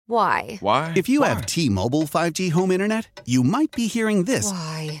Why? Why? If you have T-Mobile 5G home internet, you might be hearing this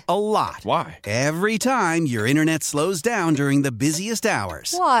Why? a lot. Why? Every time your internet slows down during the busiest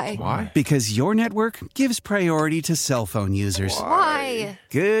hours. Why? Why? Because your network gives priority to cell phone users. Why?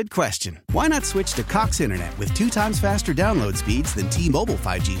 Good question. Why not switch to Cox Internet with 2 times faster download speeds than T-Mobile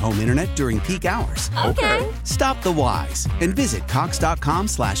 5G home internet during peak hours? Okay. Stop the whys and visit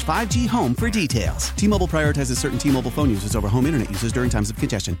cox.com/5G home for details. T-Mobile prioritizes certain T-Mobile phone users over home internet users during times of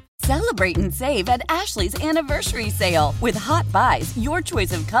congestion. Celebrate and save at Ashley's Anniversary Sale. With Hot Buys, your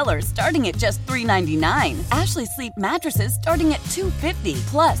choice of colors starting at just $3.99. Ashley Sleep mattresses starting at $2.50.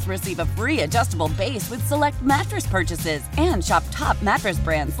 Plus, receive a free adjustable base with select mattress purchases. And shop top mattress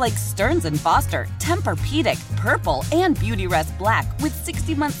brands like Stearns & Foster, Tempur-Pedic, Purple, and Beautyrest Black with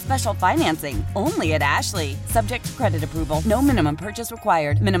 60-month special financing. Only at Ashley. Subject to credit approval. No minimum purchase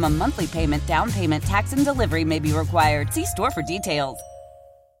required. Minimum monthly payment, down payment, tax, and delivery may be required. See store for details.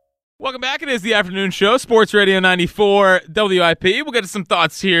 Welcome back. It is the afternoon show, Sports Radio 94 WIP. We'll get to some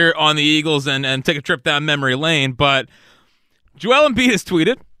thoughts here on the Eagles and take a trip down memory lane. But Joel Embiid has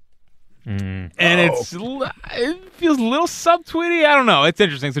tweeted, and it feels a little subtweety. I don't know. It's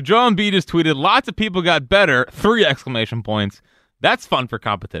interesting. So Joel Embiid has tweeted, "Lots of people got better!" 3 exclamation points. That's fun for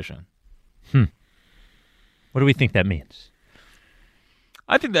competition. What do we think that means?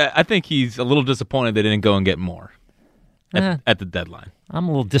 I think he's a little disappointed they didn't go and get more at the deadline. I'm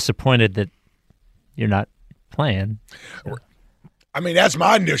a little disappointed that you're not playing. I mean, that's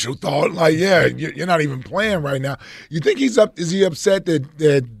my initial thought. Like, yeah, you're not even playing right now. You think he's up? Is he upset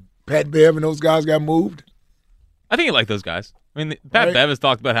that Pat Bev and those guys got moved? I think he liked those guys. I mean, Pat Bev has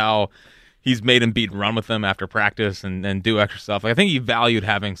talked about how he's made him beat and run with them after practice and do extra stuff. Like, I think he valued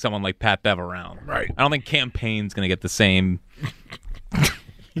having someone like Pat Bev around. Right. I don't think Campaign's going to get the same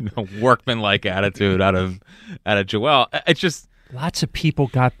workman-like attitude out of Joel. It's just lots of people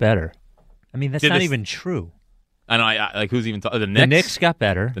got better. I mean, that's not even true. I know. Like, who's even talking? The Knicks? The Knicks got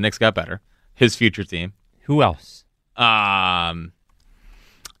better. The Knicks got better. His future team. Who else? Like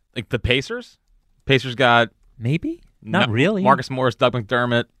the Pacers. Pacers got maybe not really. Marcus Morris, Doug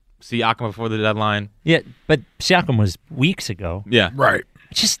McDermott, Siakam before the deadline. Yeah, but Siakam was weeks ago. Yeah, right.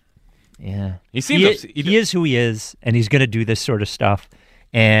 Just he seems he is who he is, and he's going to do this sort of stuff.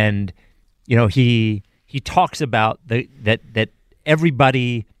 And he talks about that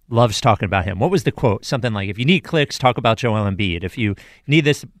everybody loves talking about him. What was the quote? Something like, "If you need clicks, talk about Joel Embiid. If you need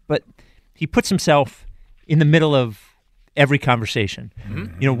this," but he puts himself in the middle of every conversation.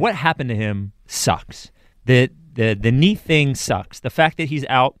 Mm-hmm. What happened to him sucks. The knee thing sucks. The fact that he's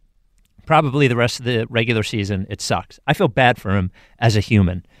out probably the rest of the regular season, it sucks. I feel bad for him as a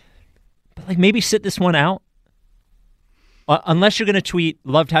human. But maybe sit this one out. Unless you're going to tweet,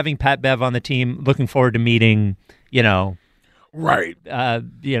 "Loved having Pat Bev on the team. Looking forward to meeting," right.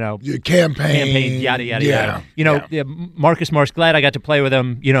 Your campaign, yada yada yada. Marcus Morris, glad I got to play with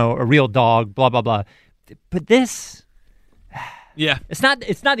him. A real dog. Blah blah blah. But this, it's not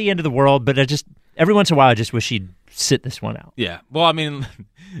the end of the world. But every once in a while, I just wish he'd sit this one out. Yeah. Well, I mean,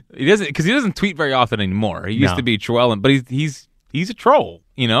 he doesn't tweet very often anymore. He used to be trolling, but he's a troll.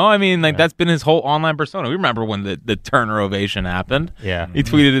 I mean, that's been his whole online persona. We remember when the Turner ovation happened. Yeah. He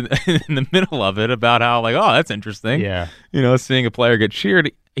tweeted in the middle of it about how, like, oh, that's interesting. Yeah. Seeing a player get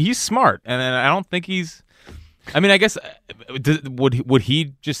cheered. He's smart, and I don't think he's. I mean, I guess would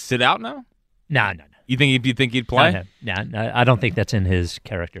he just sit out now? No. You think he'd play? No, I don't think that's in his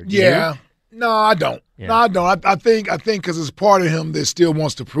character. Yeah. No, I don't. Yeah. No, I don't. I think because it's part of him that still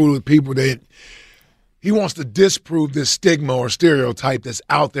wants to prove to people that he wants to disprove this stigma or stereotype that's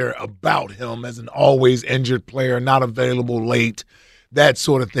out there about him as an always injured player, not available late, that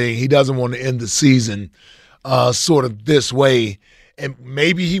sort of thing. He doesn't want to end the season sort of this way. And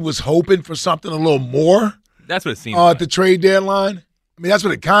maybe he was hoping for something a little more. That's what it seems like. At the trade deadline. I mean, that's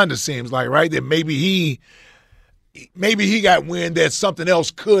what it kind of seems like, right? That maybe he got wind that something else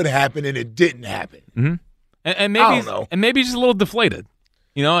could happen and it didn't happen. Mm-hmm. And maybe I don't know. And maybe he's just a little deflated.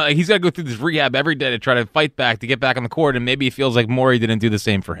 He's got to go through this rehab every day to try to fight back to get back on the court, and maybe he feels like Morey didn't do the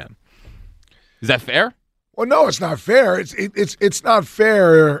same for him. Is that fair? Well, no, it's not fair. It's not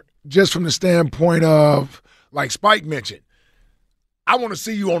fair just from the standpoint of, like Spike mentioned, I want to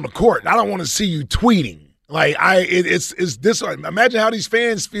see you on the court. I don't want to see you tweeting. Like it's this. Imagine how these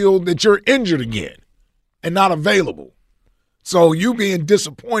fans feel that you're injured again and not available. So you being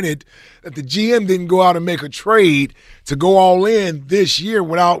disappointed that the GM didn't go out and make a trade to go all in this year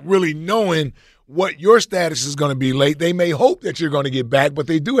without really knowing what your status is going to be late. They may hope that you're going to get back, but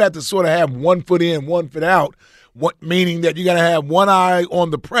they do have to sort of have 1 foot in, 1 foot out, meaning that you got to have one eye on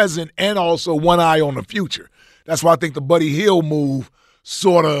the present and also one eye on the future. That's why I think the Buddy Hield move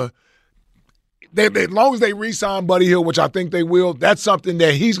sort of as long as they re-sign Buddy Hield, which I think they will, that's something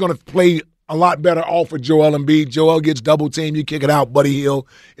that he's going to play a lot better off with Joel Embiid. Joel gets double teamed, you kick it out. Buddy Hield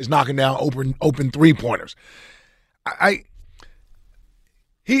is knocking down open 3-pointers.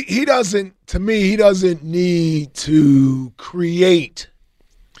 He doesn't, to me, he doesn't need to create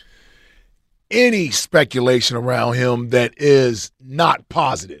any speculation around him that is not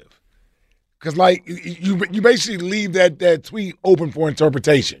positive. Because, like, you basically leave that tweet open for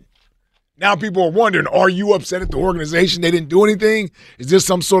interpretation. Now people are wondering, are you upset at the organization? They didn't do anything? Is this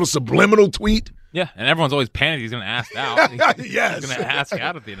some sort of subliminal tweet? Yeah, and everyone's always panicked he's going to ask out. Yes. He's going to ask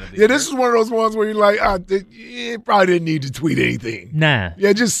out at the end of the year. Yeah, this is one of those ones where you're like, you probably didn't need to tweet anything. Nah.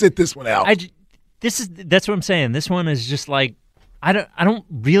 Yeah, just sit this one out. That's what I'm saying. This one is just like, I don't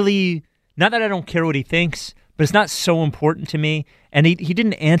really, not that I don't care what he thinks, but it's not so important to me. And he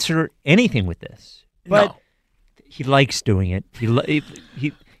didn't answer anything with this. But he likes doing it.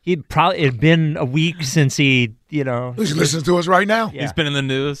 It had been a week since he, He's listening to us right now. Yeah. He's been in the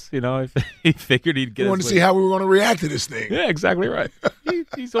news, He figured he'd get. We want to see how we were going to react to this thing. Yeah, exactly right.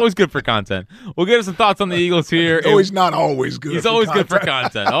 He's always good for content. We'll get us some thoughts on the Eagles here. No, he's not always good. He's always good for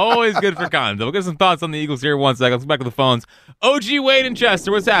content. Always good for content. We'll get some thoughts on the Eagles here in 1 second. Let's go back to the phones. OG Wade in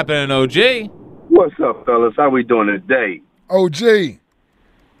Chester. What's happening, OG? What's up, fellas? How we doing today? OG.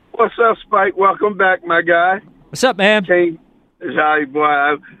 What's up, Spike? Welcome back, my guy. What's up, man? Hi, boy.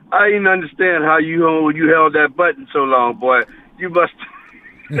 I didn't understand how you held that button so long, boy. You must.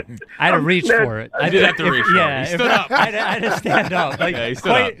 I had to reach for it. I did have to reach for it. Yeah, He stood up. I had to stand up. Like, Yeah, he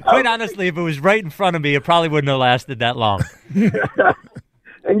stood up. Quite honestly, if it was right in front of me, it probably wouldn't have lasted that long.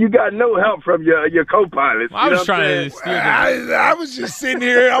 And you got no help from your co-pilot. I was trying to steer the. I was just sitting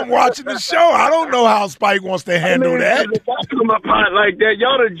here. I'm watching the show. I don't know how Spike wants to handle that. If I come up hot like that,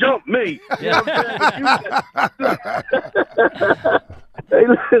 y'all done jump me. You know what I'm saying? Hey,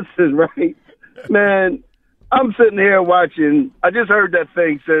 listen, right? Man, I'm sitting here watching. I just heard that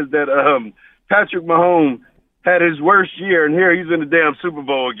thing says that Patrick Mahomes had his worst year, and here he's in the damn Super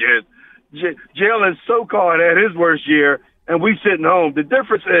Bowl again. Jalen so-called had his worst year, and we sitting home. The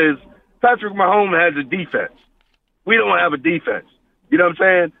difference is Patrick Mahomes has a defense. We don't have a defense. You know what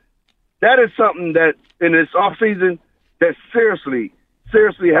I'm saying? That is something that in this offseason that seriously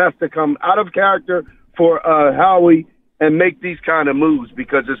has to come out of character for Howie and make these kind of moves,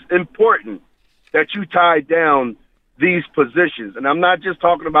 because it's important that you tie down these positions. And I'm not just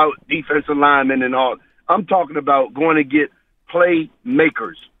talking about defensive linemen and all. I'm talking about going to get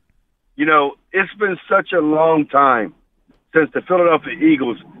playmakers. It's been such a long time since the Philadelphia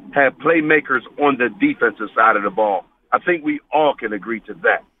Eagles had playmakers on the defensive side of the ball. I think we all can agree to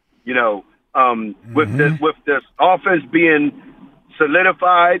that. With this offense being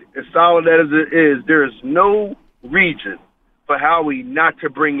solidified, as solid as it is, there is no reason for Howie not to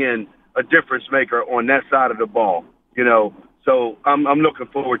bring in a difference maker on that side of the ball. So I'm looking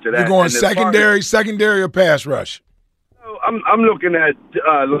forward to that. You're going secondary or pass rush? I'm looking at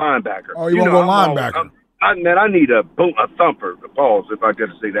linebacker. Oh, you want to go linebacker? I need a thumper. Pause, if I get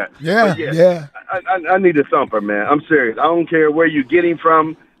to say that. Yeah. I need a thumper, man. I'm serious. I don't care where you get him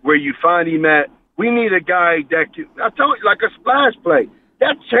from, where you find him at. We need a guy that can, I told you, like a splash play.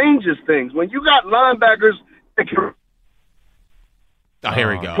 That changes things. When you got linebackers that can Here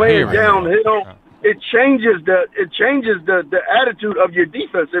we go. play it downhill, it changes the attitude of your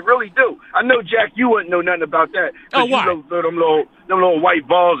defense. It really do. I know, Jack, you wouldn't know nothing about that. Oh, why? You know them little white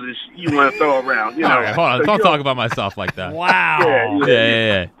balls that you want to throw around. All right, hold on. So Don't talk about myself like that. Wow.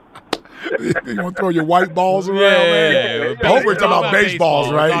 Yeah. You want to throw your white balls around, man? Yeah. I hope we're talking about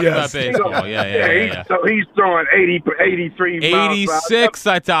baseballs, right? Talking about baseball. Yeah. So he's throwing 83 miles 86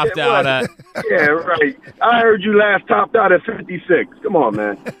 I topped out at. Yeah, right. I heard you last topped out at 56. Come on,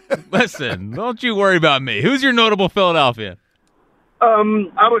 man. Listen, don't you worry about me. Who's your notable Philadelphia?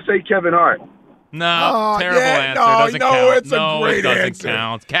 I would say Kevin Hart. No, terrible answer. Doesn't count. It's a great it doesn't answer.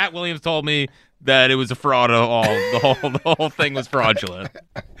 count. Cat Williams told me that it was a fraud. The whole thing was fraudulent.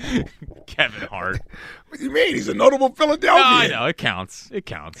 Kevin Hart. What do you mean? He's a notable Philadelphian. No, I know. It counts.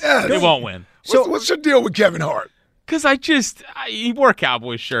 Yeah, It won't win. What's your deal with Kevin Hart? Because he wore a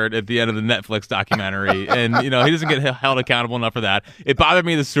Cowboys shirt at the end of the Netflix documentary, and he doesn't get held accountable enough for that. It bothered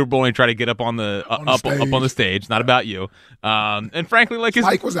me the Super Bowl when he tried to get up on the up on the stage. Not about you. And frankly, like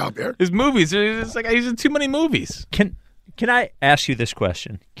Mike was out there. His movies, it's like he's in too many movies. Can I ask you this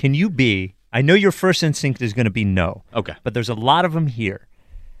question? Can you be? I know your first instinct is going to be no. Okay, but there's a lot of them here.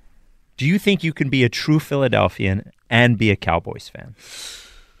 Do you think you can be a true Philadelphian and be a Cowboys fan?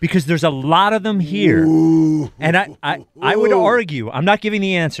 Because there's a lot of them here. Ooh. And I would argue, I'm not giving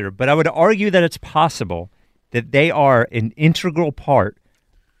the answer, but I would argue that it's possible that they are an integral part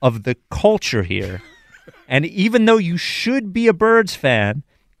of the culture here. And even though you should be a Birds fan,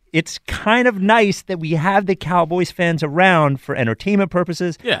 it's kind of nice that we have the Cowboys fans around for entertainment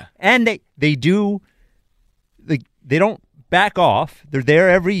purposes. Yeah. And they don't back off. They're there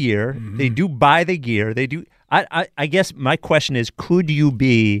every year. Mm-hmm. They do buy the gear. They do. I guess my question is, could you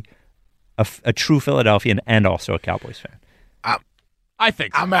be a true Philadelphian and also a Cowboys fan? I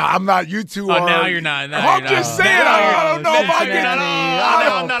think so. I'm out. I'm not. You two are. Now you're not. I'm just saying. I don't know if I can.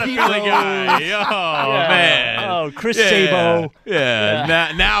 I'm not a Philly guy. Oh, man. Oh, Chris Sabo.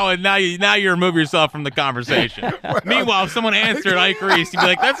 Yeah. Now you remove yourself from the conversation. Meanwhile, if someone answered Ike Reese, you'd be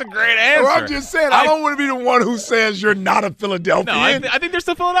like, that's a great answer. Well, I'm just saying. I don't want to be the one who says you're not a Philadelphian. No, I think they're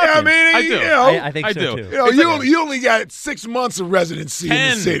still Philadelphia. I mean, I do. You know, I think I so do. too. You only got 6 months of residency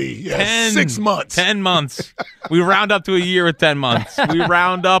in the city. Yeah, 6 months. 10 months. We round up to a year with 10 months. We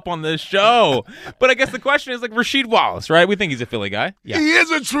round up on this show. But I guess the question is like Rasheed Wallace, right? We think he's a Philly guy. Yeah. He is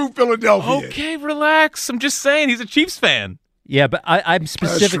a true Philadelphian. Okay, relax. I'm just saying he's a Chiefs fan. Yeah, but I'm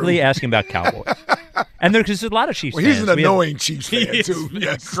specifically asking about Cowboys. And there's a lot of Chiefs Well, fans. he's an annoying Chiefs fan, He is too.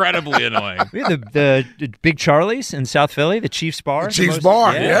 Yes. incredibly annoying. We have the Big Charlie's in South Philly, the Chiefs Bar. The Chiefs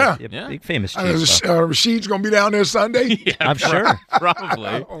Bar, yeah. Big famous Chiefs bar. Rasheed's going to be down there Sunday. Yeah, I'm sure.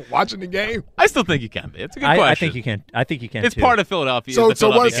 Probably. Watching the game. I still think you can be. It's a good question. I think you can. I think you can. It's too. part of Philadelphia. So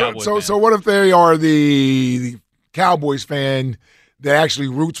what if they are the Cowboys fan that actually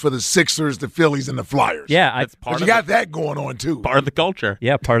roots for the Sixers, the Phillies, and the Flyers? Yeah, That's part But of you got that going on, too. part of the culture.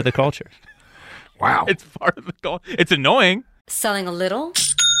 yeah, part of the culture. Wow. It's part of the culture. It's annoying. Selling a little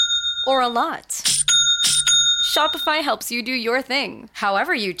or a lot? Shopify helps you do your thing,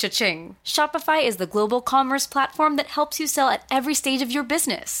 however you cha-ching. Shopify is the global commerce platform that helps you sell at every stage of your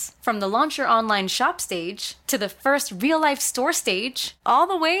business. From the launch your online shop stage, to the first real-life store stage, all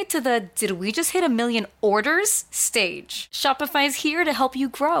the way to the did we just hit 1 million orders stage. Shopify's here to help you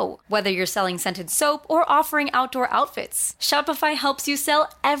grow. Whether you're selling scented soap or offering outdoor outfits, Shopify helps you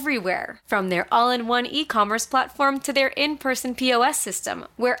sell everywhere. From their all-in-one e-commerce platform to their in-person POS system.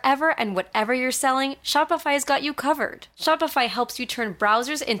 Wherever and whatever you're selling, Shopify's got you covered. Shopify helps you turn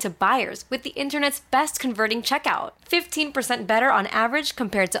browsers into buyers with the internet's best converting checkout. 15% better on average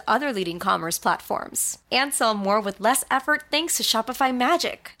compared to other leading commerce platforms. And sell more with less effort thanks to Shopify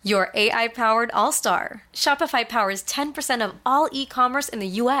Magic, your AI-powered all-star. Shopify powers 10% of all e-commerce in the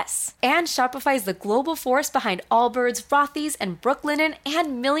U.S. And Shopify is the global force behind Allbirds, Rothy's, and Brooklinen,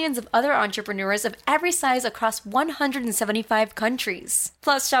 and millions of other entrepreneurs of every size across 175 countries.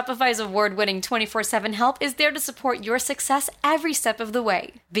 Plus, Shopify's award-winning 24/7 help is there to support your success every step of the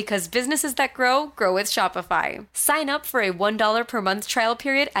way. Because businesses that grow, grow with Shopify. Sign up for a $1 per month trial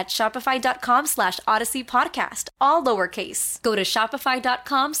period at shopify.com/Odyssey Podcast, all lowercase. Go to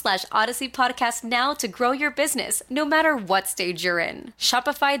shopify.com/Odyssey Podcast now to grow your business, no matter what stage you're in.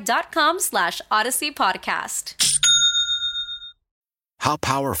 Shopify.com/Odyssey Podcast. How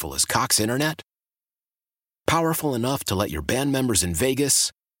powerful is Cox Internet? Powerful enough to let your band members in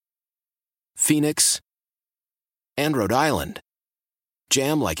Vegas, Phoenix, and Rhode Island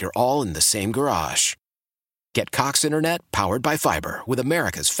jam like you're all in the same garage. Get Cox Internet powered by fiber with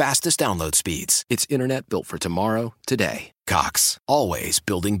America's fastest download speeds. It's internet built for tomorrow, today. Cox, always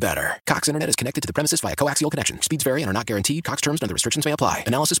building better. Cox Internet is connected to the premises via coaxial connection. Speeds vary and are not guaranteed. Cox terms and other restrictions may apply.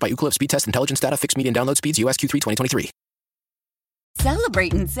 Analysis by Ookla of Speed Test Intelligence Data. Fixed median download speeds. US Q3 2023.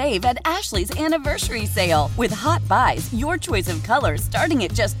 Celebrate and save at Ashley's Anniversary Sale. With Hot Buys, your choice of colors starting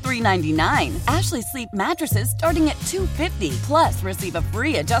at just $3.99. Ashley Sleep mattresses starting at $2.50. Plus, receive a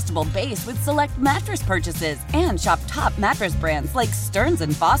free adjustable base with select mattress purchases. And shop top mattress brands like Stearns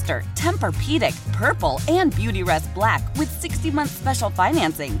 & Foster, Tempur-Pedic, Purple, and Beautyrest Black with 60-month special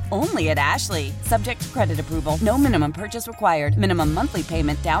financing. Only at Ashley. Subject to credit approval. No minimum purchase required. Minimum monthly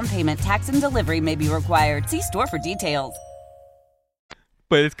payment, down payment, tax, and delivery may be required. See store for details.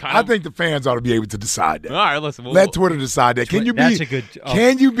 But it's kind I of. think the fans ought to be able to decide that. All right, listen. Let Twitter decide that. Can you be? That's a good.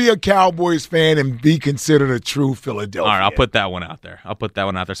 Can you be a Cowboys fan and be considered a true Philadelphia? All right, I'll put that one out there. So,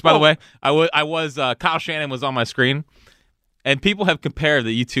 by the way, I was Kyle Shannon was on my screen, and people have compared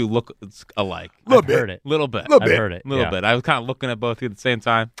that you two look alike. Little bit. Heard it. Little bit. Little I've bit. heard it. Little yeah. bit. I was kind of looking at both of you at the same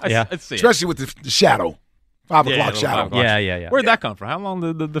time. I see it. Especially with the shadow. 5 o'clock little shadow. 5 o'clock. Yeah. Where'd that come from? How long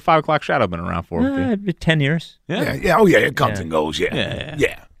did the 5 o'clock shadow been around for? 10 years. Yeah. Oh, yeah. It comes Yeah. and goes. Yeah.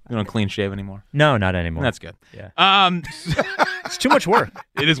 Yeah. You don't clean shave anymore. No, not anymore. That's good. Yeah. It's too much work.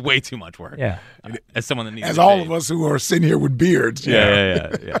 It is way too much work. Yeah. As someone that needs As to all shave. of us who are sitting here with beards. Yeah.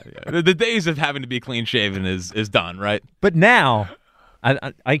 The days of having to be clean shaven is done, right? But now, I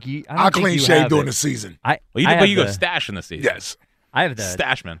don't I think clean you shave have during it. the season. I Well, I but have you go the- stash in the season. Yes. I have the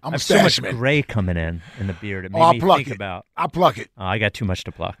Stashman. I'm I a have so much stash man. gray coming in the beard. It made I'll me pluck think it. about. I pluck it. Oh, I got too much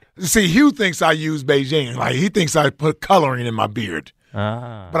to pluck. See, Hugh thinks I use Beijing. Like, he thinks I put coloring in my beard.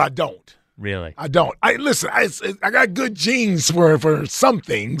 But I don't. Really? I don't. I got good genes for some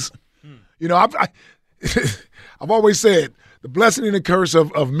things. You know, I've always said the blessing and the curse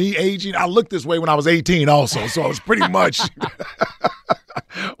of me aging. I looked this way when I was 18 also, so I was pretty much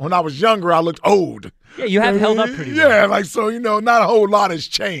when I was younger, I looked old. Yeah, you have held up pretty well. Yeah, like, so, you know, not a whole lot has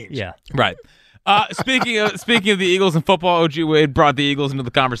changed. Yeah. Right. Speaking of the Eagles and football, O.G. Wade brought the Eagles into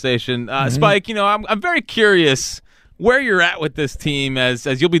the conversation. Spike, you know, I'm very curious where you're at with this team as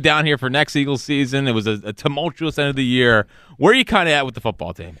you'll be down here for next Eagles season. It was a tumultuous end of the year. Where are you kind of at with the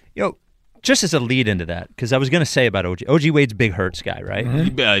football team? You know, just as a lead into that, because I was going to say about OG. OG Wade's big Hurts guy, right?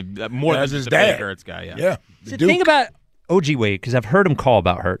 More than That's just his a dad. big Hurts guy. Yeah. Yeah. The thing about OG Wade, because I've heard him call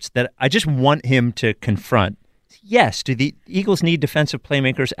about Hurts, that I just want him to confront. Yes, do the Eagles need defensive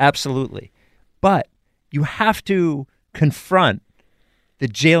playmakers? Absolutely. But you have to confront the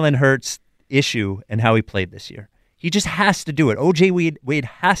Jalen Hurts issue and how he played this year. He just has to do it. OJ Wade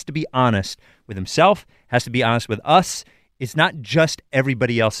has to be honest with himself, has to be honest with us. It's not just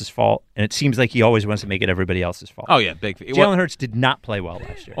everybody else's fault, and it seems like he always wants to make it everybody else's fault. Oh, yeah, big. Jalen Hurts did not play well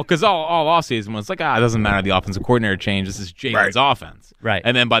last year. Well, because all offseason was like, it doesn't matter. The offensive coordinator changed. This is Jalen's offense. Right.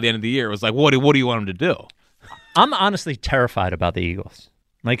 And then by the end of the year, it was like, what do you want him to do? I'm honestly terrified about the Eagles.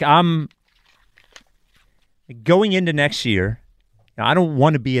 Like, I'm going into next year. You know, I don't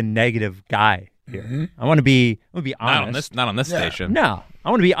want to be a negative guy here. I want to be honest. Not on this station. No,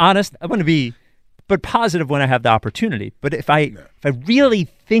 I want to be honest. I want to be, but positive when I have the opportunity. But if I really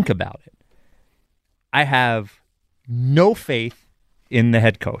think about it, I have no faith in the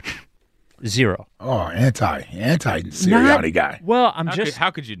head coach. Zero. Oh, anti-Sirianni guy. Well,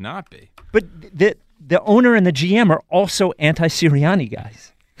 How could you not be? But the owner and the GM are also anti-Sirianni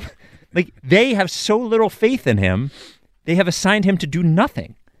guys. Like, they have so little faith in him, they have assigned him to do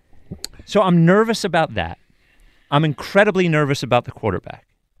nothing. So I'm nervous about that. I'm incredibly nervous about the quarterback.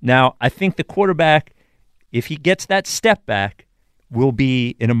 Now, I think the quarterback, if he gets that step back, will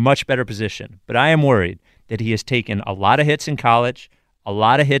be in a much better position. But I am worried that he has taken a lot of hits in college, a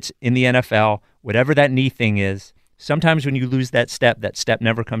lot of hits in the NFL, whatever that knee thing is. Sometimes when you lose that step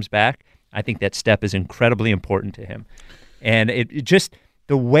never comes back. I think that step is incredibly important to him. And it just,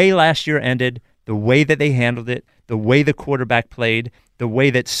 the way last year ended, the way that they handled it, the way the quarterback played, the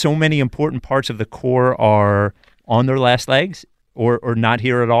way that so many important parts of the core are on their last legs or not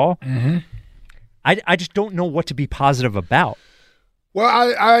here at all, I just don't know what to be positive about.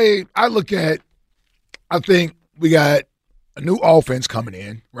 Well, I look at, I think we got a new offense coming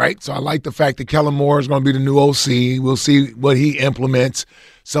in, right? So I like the fact that Kellen Moore is going to be the new OC. We'll see what he implements,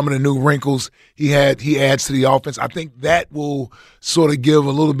 some of the new wrinkles he adds to the offense. I think that will sort of give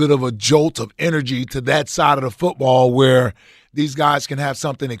a little bit of a jolt of energy to that side of the football where these guys can have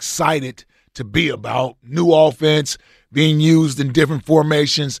something excited to be about. New offense being used in different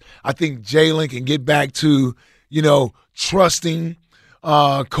formations. I think Jalen can get back to, trusting,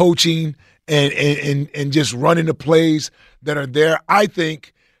 coaching, and just running the plays that are there. I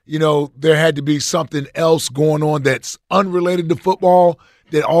think, there had to be something else going on that's unrelated to football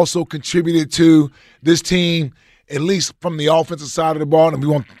that also contributed to this team, at least from the offensive side of the ball.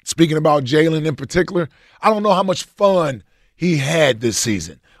 And speaking about Jalen in particular, I don't know how much fun he had this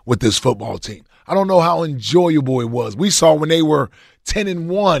season with this football team. I don't know how enjoyable it was. We saw when they were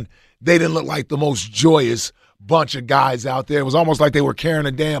 10-1, they didn't look like the most joyous bunch of guys out there. It was almost like they were carrying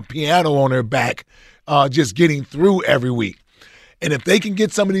a damn piano on their back, just getting through every week. And if they can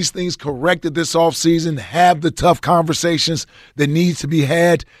get some of these things corrected this offseason, have the tough conversations that needs to be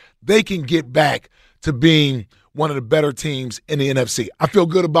had, they can get back to being one of the better teams in the NFC. I feel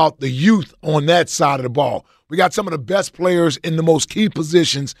good about the youth on that side of the ball. We got some of the best players in the most key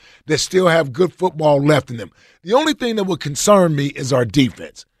positions that still have good football left in them. The only thing that would concern me is our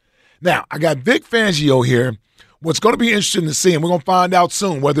defense. Now, I got Vic Fangio here. What's going to be interesting to see, and we're going to find out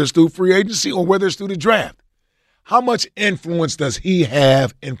soon, whether it's through free agency or whether it's through the draft, how much influence does he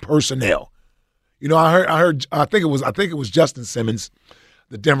have in personnel? I think it was Justin Simmons,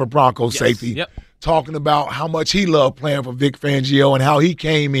 the Denver Broncos safety, talking about how much he loved playing for Vic Fangio and how he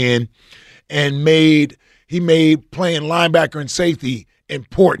came in and made playing linebacker and safety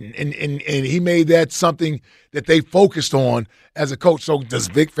important, and he made that something that they focused on as a coach. So does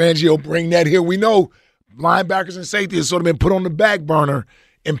Vic Fangio bring that here? We know linebackers and safety has sort of been put on the back burner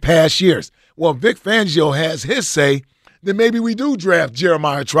in past years. Well, Vic Fangio has his say, then maybe we do draft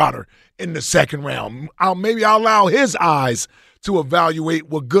Jeremiah Trotter in the second round. Maybe I'll allow his eyes to evaluate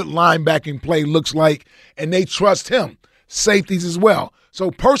what good linebacking play looks like, and they trust him. safeties as well. So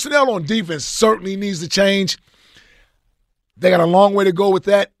personnel on defense certainly needs to change. They got a long way to go with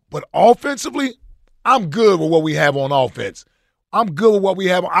that. But offensively, I'm good with what we have on offense. I'm good with what we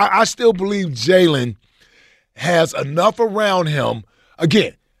have. I still believe Jalen has enough around him.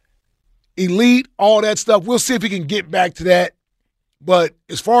 Again, elite, all that stuff. We'll see if he can get back to that. But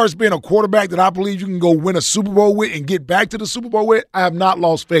as far as being a quarterback that I believe you can go win a Super Bowl with and get back to the Super Bowl with, I have not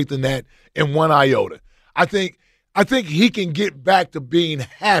lost faith in that in one iota. I think he can get back to being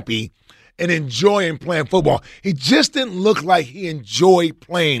happy and enjoying playing football. He just didn't look like he enjoyed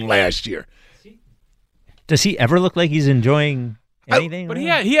playing last year. Does he ever look like he's enjoying anything? But he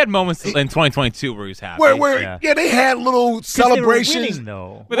had moments in 2022 where he was happy. Where they had little celebrations. They were winning,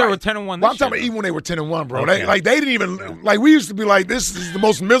 though. But they were 10-1 Well, I'm this talking about year. even when they were 10-1, bro. Okay. They didn't even like we used to be like, this is the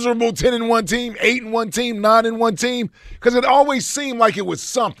most miserable 10-1 team, 8-1 team, 9-1 team, because it always seemed like it was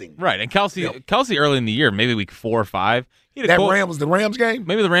something. Right, and Kelsey early in the year, maybe week 4 or 5, he had a quote, Was the Rams game?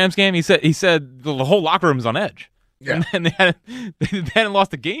 maybe the Rams game. He said the whole locker room was on edge. Yeah, and they hadn't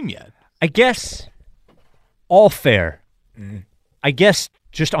lost a game yet. I guess all fair. Mm-hmm. I guess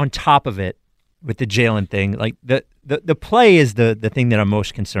just on top of it with the Jalen thing, like the play is the thing that I'm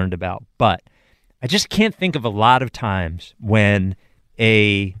most concerned about. But I just can't think of a lot of times when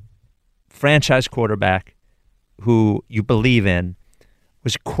a franchise quarterback who you believe in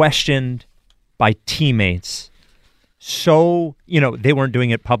was questioned by teammates. So, they weren't doing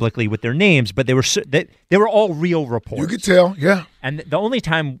it publicly with their names, but they were all real reports. you could tell, yeah. And the only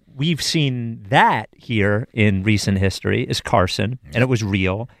time we've seen that here in recent history is Carson, and it was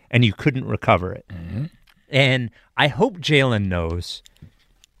real, and you couldn't recover it. Mm-hmm. And I hope Jalen knows.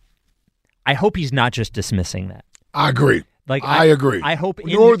 I hope he's not just dismissing that. I agree. Like I agree. I hope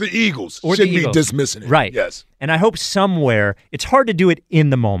or the Eagles should be dismissing it. Right. Yes. And I hope somewhere, it's hard to do it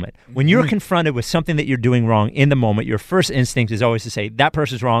in the moment. When you're confronted with something that you're doing wrong in the moment, your first instinct is always to say, that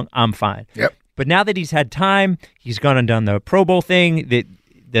person's wrong, I'm fine. Yep. But now that he's had time, he's gone and done the Pro Bowl thing,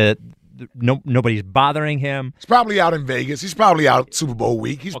 nobody's bothering him. He's probably out in Vegas. He's probably out Super Bowl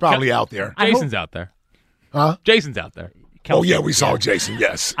week. He's probably out there. Jason's out there. Huh? Jason's out there. Oh, yeah, we saw Jason,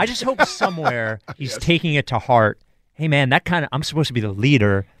 yes. I just hope somewhere he's taking it to heart. Hey, man, I'm supposed to be the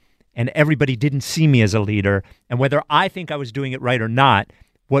leader, and everybody didn't see me as a leader. And whether I think I was doing it right or not,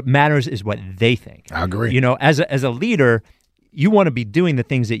 what matters is what they think. I agree. As a leader, you want to be doing the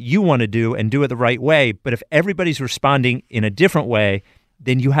things that you want to do and do it the right way. But if everybody's responding in a different way,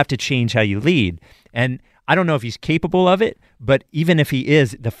 then you have to change how you lead. And I don't know if he's capable of it, but even if he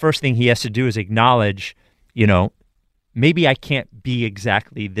is, the first thing he has to do is acknowledge, maybe I can't be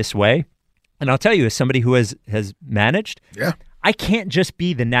exactly this way. And I'll tell you, as somebody who has managed, I can't just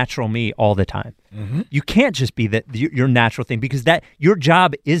be the natural me all the time. Mm-hmm. You can't just be your natural thing, because your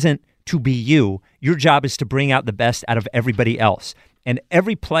job isn't to be you. Your job is to bring out the best out of everybody else. And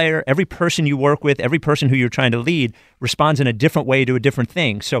every player, every person you work with, every person who you're trying to lead responds in a different way to a different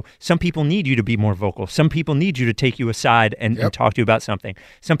thing. So some people need you to be more vocal. Some people need you to take you aside and talk to you about something.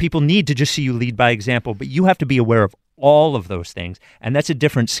 Some people need to just see you lead by example. But you have to be aware of all of those things. And that's a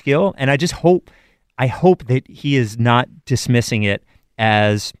different skill. And I hope that he is not dismissing it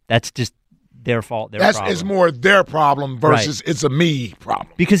as that's just their fault, their problem. It's more their problem versus it's a me problem.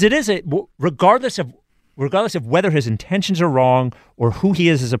 Because it is regardless of whether his intentions are wrong or who he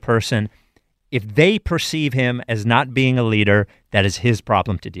is as a person, if they perceive him as not being a leader, that is his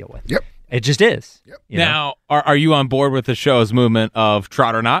problem to deal with. Yep. It just is. Yep. Now, are you on board with the show's movement of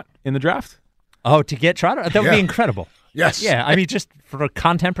Trot or not in the draft? Oh, to get Trotter? That would be incredible. Yes. Yeah, I mean, just from a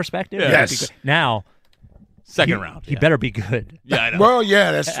content perspective. Yes. Now, Second round. He better be good. Yeah, I know. Well,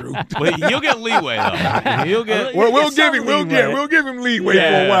 yeah, that's true. But he'll get leeway though. He'll get. Well, we'll give him leeway for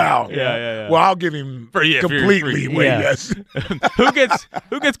a while. Yeah. Well, I'll give him complete leeway. Yes. Who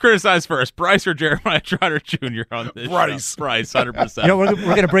gets criticized first, Bryce or Jeremiah Trotter Jr. on this? Bryce. Show? Bryce, 100%. We're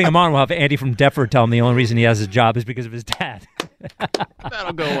going to bring him on. We'll have Andy from Deptford tell him the only reason he has his job is because of his dad.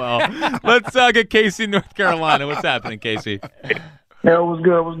 That'll go well. Let's get Casey, North Carolina. What's happening, Casey? Yeah, it was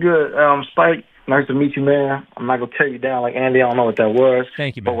good. Spike, nice to meet you, man. I'm not going to tear you down like Andy. I don't know what that was.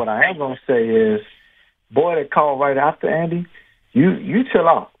 Thank you, man. But what I am going to say is, boy that called right after Andy, you chill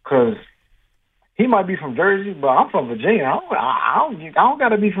out, because he might be from Jersey, but I'm from Virginia. I don't got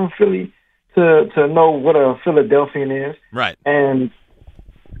to be from Philly to know what a Philadelphian is. Right. And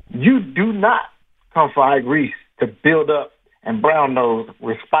you do not come for Ike Reese to build up and brown nose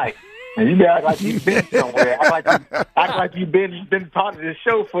with Spike. And you act like you've been somewhere. Act like you've been part of this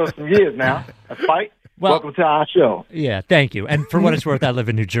show for some years now. Spike, welcome to our show. Yeah, thank you. And for what it's worth, I live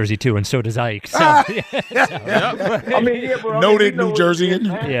in New Jersey too, and so does Ike. So, I mean, yeah, bro. Noted New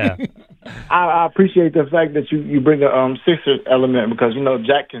Jerseyan. Yeah. I appreciate the fact that you bring the Sixers element because,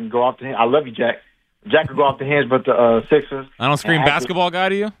 Jack can go off the hinge. I love you, Jack. Jack can go off the hinge, but the Sixers. I don't scream basketball guy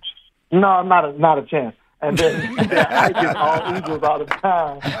to you? No, not a chance. And then I get all Eagles all the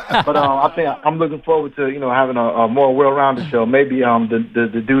time. But I think I'm looking forward to, having a more well-rounded show. Maybe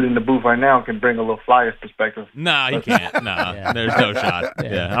the dude in the booth right now can bring a little Flyers perspective. Nah, he can't. Nah, there's no shot.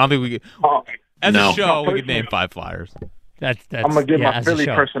 Yeah, I don't think we could. As a show, we could name 5 Flyers. That's I'm going to get my Philly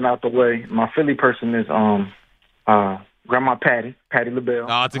person out the way. My Philly person is Grandma Patty LaBelle.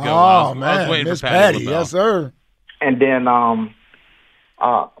 Oh, it's a good one. Oh, man. I was waiting Miss for Patty Patty. LaBelle. Yes, sir. And then,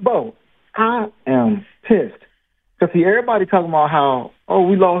 bro, I am pissed. Because, everybody talking about how,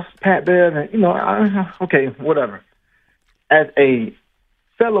 we lost Pat Bev, and, okay, whatever. As a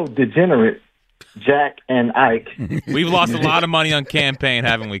fellow degenerate, Jack and Ike. We've lost a lot of money on campaign,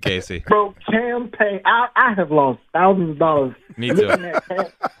 haven't we, Casey? Bro, campaign. I have lost thousands of dollars. Me too. Looking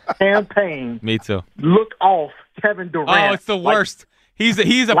at campaign. Me too. Look off Kevin Durant. Oh, it's the worst. He's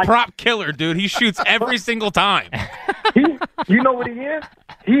a prop killer, dude. He shoots every single time. You know what he is?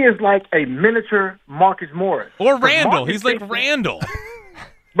 He is like a miniature Marcus Morris. Or Randall. He's like Randall.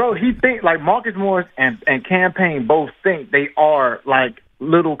 Bro, he thinks like Marcus Morris and Campaign both think they are like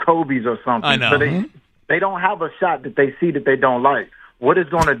little Kobe's or something. I know. So they don't have a shot that they see that they don't like. What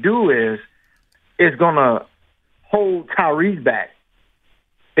it's going to do is it's going to hold Tyrese back.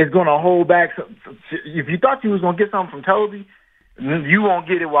 It's going to hold back. If you thought you was going to get something from Toby, you won't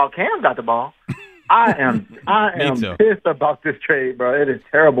get it while Cam got the ball. I am pissed about this trade, bro. It is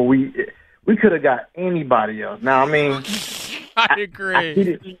terrible. We could have got anybody else. Now, I mean, I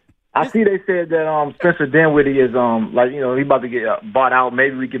agree. I see they said that Spencer Dinwiddie is he about to get bought out.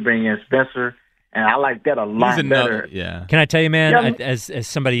 Maybe we could bring in Spencer, and I like that a lot better. Yeah. Can I tell you, man? As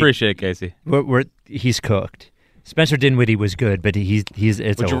somebody Appreciate it, Casey. He's cooked. Spencer Dinwiddie was good, but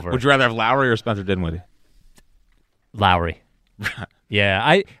it's over. Would you rather have Lowry or Spencer Dinwiddie? Lowry.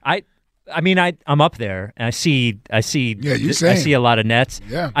 Yeah, I'm up there, and I see a lot of nets.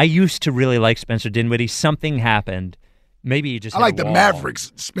 Yeah. I used to really like Spencer Dinwiddie. Something happened. Maybe you just I hit like a the wall.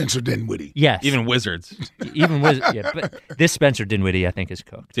 Mavericks, Spencer Dinwiddie. Yes, Even Wizards. yeah. But this Spencer Dinwiddie, I think, is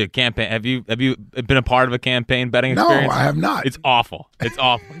cooked. Dude, campaign. Have you been a part of a campaign betting No, experience? I have not. It's awful. It's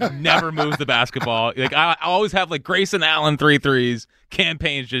awful. He never moves the basketball. Like I always have like Grayson Allen 3 threes.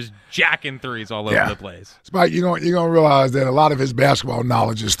 Campaign's just jacking threes all over the place. Spike, you're gonna realize that a lot of his basketball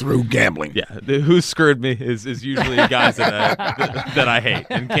knowledge is through gambling. Yeah, who screwed me is usually guys that I hate.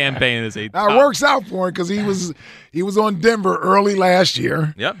 And campaign is a Now it works out for him because he was on Denver early last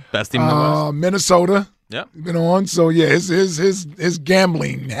year. Yep, best team in the West. Minnesota. Yep, been on. So yeah, his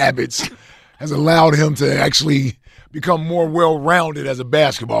gambling habits has allowed him to actually become more well-rounded as a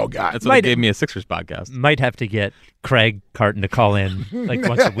basketball guy. That's what they gave me a Sixers podcast. Might have to get Craig Carton to call in like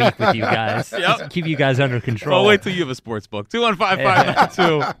once a week with you guys. Yep. Keep you guys under control. Well, wait till you have a sports book.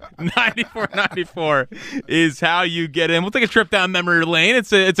 215-592-9494 is how you get in. We'll take a trip down memory lane.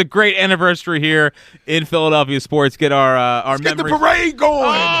 It's a great anniversary here in Philadelphia sports. Get our Get the memories. parade going.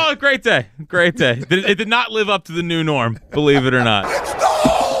 Oh, great day. Great day. It did not live up to the new norm, believe it or not.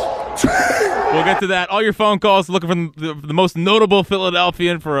 We'll get to that. All your phone calls looking for the most notable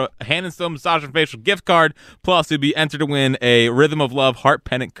Philadelphian for a Hand and Stone Massage and Facial gift card. Plus, you'll be entered to win a Rhythm of Love heart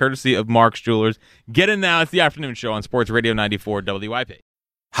pendant courtesy of Mark's Jewelers. Get in now. It's the afternoon show on Sports Radio 94 WIP.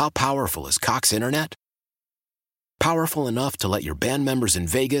 How powerful is Cox Internet? Powerful enough to let your band members in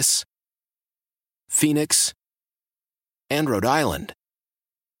Vegas, Phoenix, and Rhode Island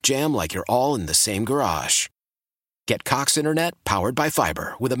jam like you're all in the same garage. Get Cox Internet powered by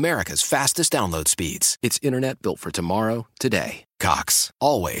fiber with America's fastest download speeds. It's internet built for tomorrow, today. Cox,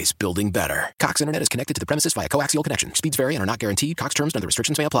 always building better. Cox Internet is connected to the premises via coaxial connection. Speeds vary and are not guaranteed. Cox terms and other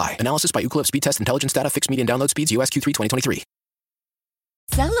restrictions may apply. Analysis by Ookla Speed Test Intelligence Data. Fixed median download speeds. US Q3 2023.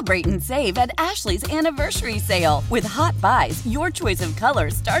 Celebrate and save at Ashley's Anniversary Sale. With Hot Buys, your choice of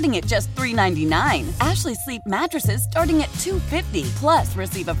colors starting at just $3.99. Ashley Sleep mattresses starting at $2.50. Plus,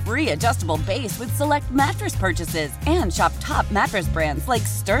 receive a free adjustable base with select mattress purchases. And shop top mattress brands like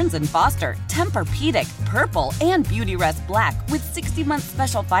Stearns & Foster, Tempur-Pedic, Purple, and Beautyrest Black with 60-month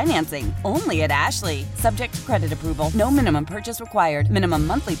special financing. Only at Ashley. Subject to credit approval. No minimum purchase required. Minimum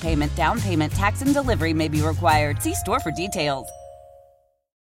monthly payment, down payment, tax, and delivery may be required. See store for details.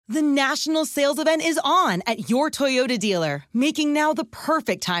 The national sales event is on at your Toyota dealer, making now the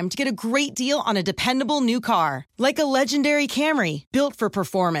perfect time to get a great deal on a dependable new car. Like a legendary Camry, built for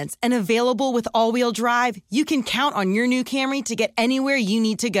performance and available with all-wheel drive, you can count on your new Camry to get anywhere you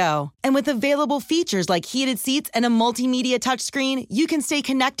need to go. And with available features like heated seats and a multimedia touchscreen, you can stay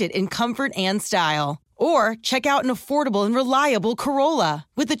connected in comfort and style. Or check out an affordable and reliable Corolla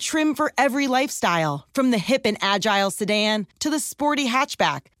with a trim for every lifestyle. From the hip and agile sedan to the sporty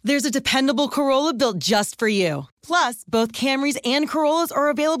hatchback, there's a dependable Corolla built just for you. Plus, both Camrys and Corollas are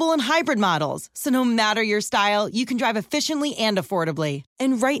available in hybrid models, so no matter your style, you can drive efficiently and affordably.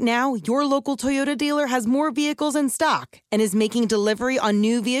 And right now, your local Toyota dealer has more vehicles in stock and is making delivery on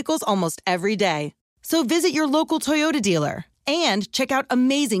new vehicles almost every day. So visit your local Toyota dealer and check out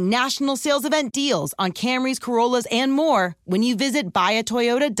amazing national sales event deals on Camrys, Corollas, and more when you visit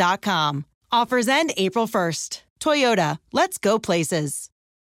buyatoyota.com. Offers end April 1st. Toyota, let's go places.